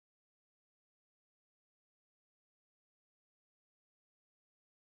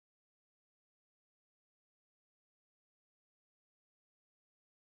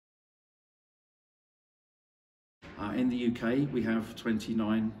In the UK, we have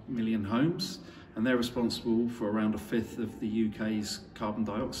 29 million homes, and they're responsible for around a fifth of the UK's carbon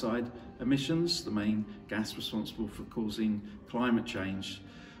dioxide emissions, the main gas responsible for causing climate change.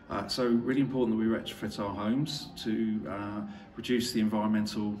 So really important that we retrofit our homes to reduce the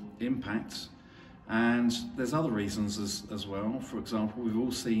environmental impact. And there's other reasons as well. For example, we've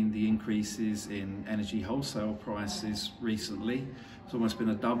all seen the increases in energy wholesale prices recently. It's almost been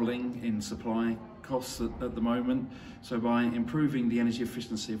a doubling in supply costs at the moment. So by improving the energy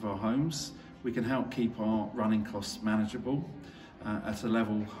efficiency of our homes, we can help keep our running costs manageable at a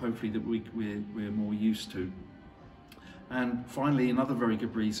level hopefully that we're more used to. And finally, another very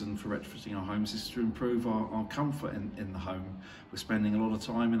good reason for retrofitting our homes is to improve our comfort in the home. We're spending a lot of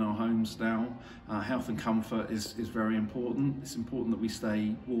time in our homes now. Health and comfort is very important. It's important that we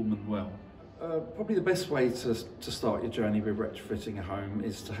stay warm and well. Probably the best way to start your journey with retrofitting a home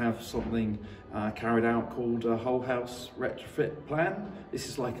is to have something carried out called a whole house retrofit plan. This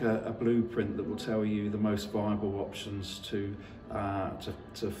is like a blueprint that will tell you the most viable options to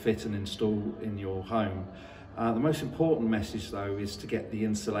fit and install in your home. The most important message though is to get the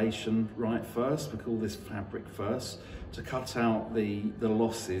insulation right first. We call this fabric first, to cut out the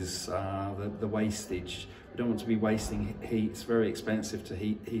losses, the wastage. We don't want to be wasting heat. It's very expensive to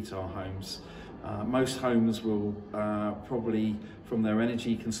heat our homes. Most homes will probably, from their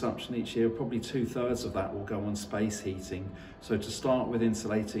energy consumption each year, probably 2/3 of that will go on space heating. So to start with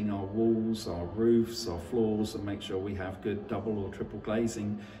insulating our walls, our roofs, our floors, and make sure we have good double or triple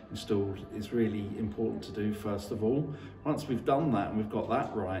glazing installed is really important to do first of all. Once we've done that and we've got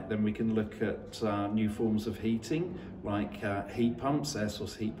that right, then we can look at new forms of heating like heat pumps, air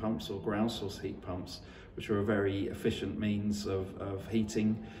source heat pumps or ground source heat pumps, which are a very efficient means of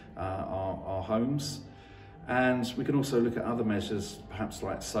heating our homes. And we can also look at other measures, perhaps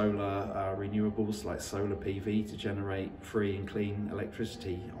like solar renewables, like solar PV, to generate free and clean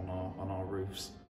electricity on our roofs.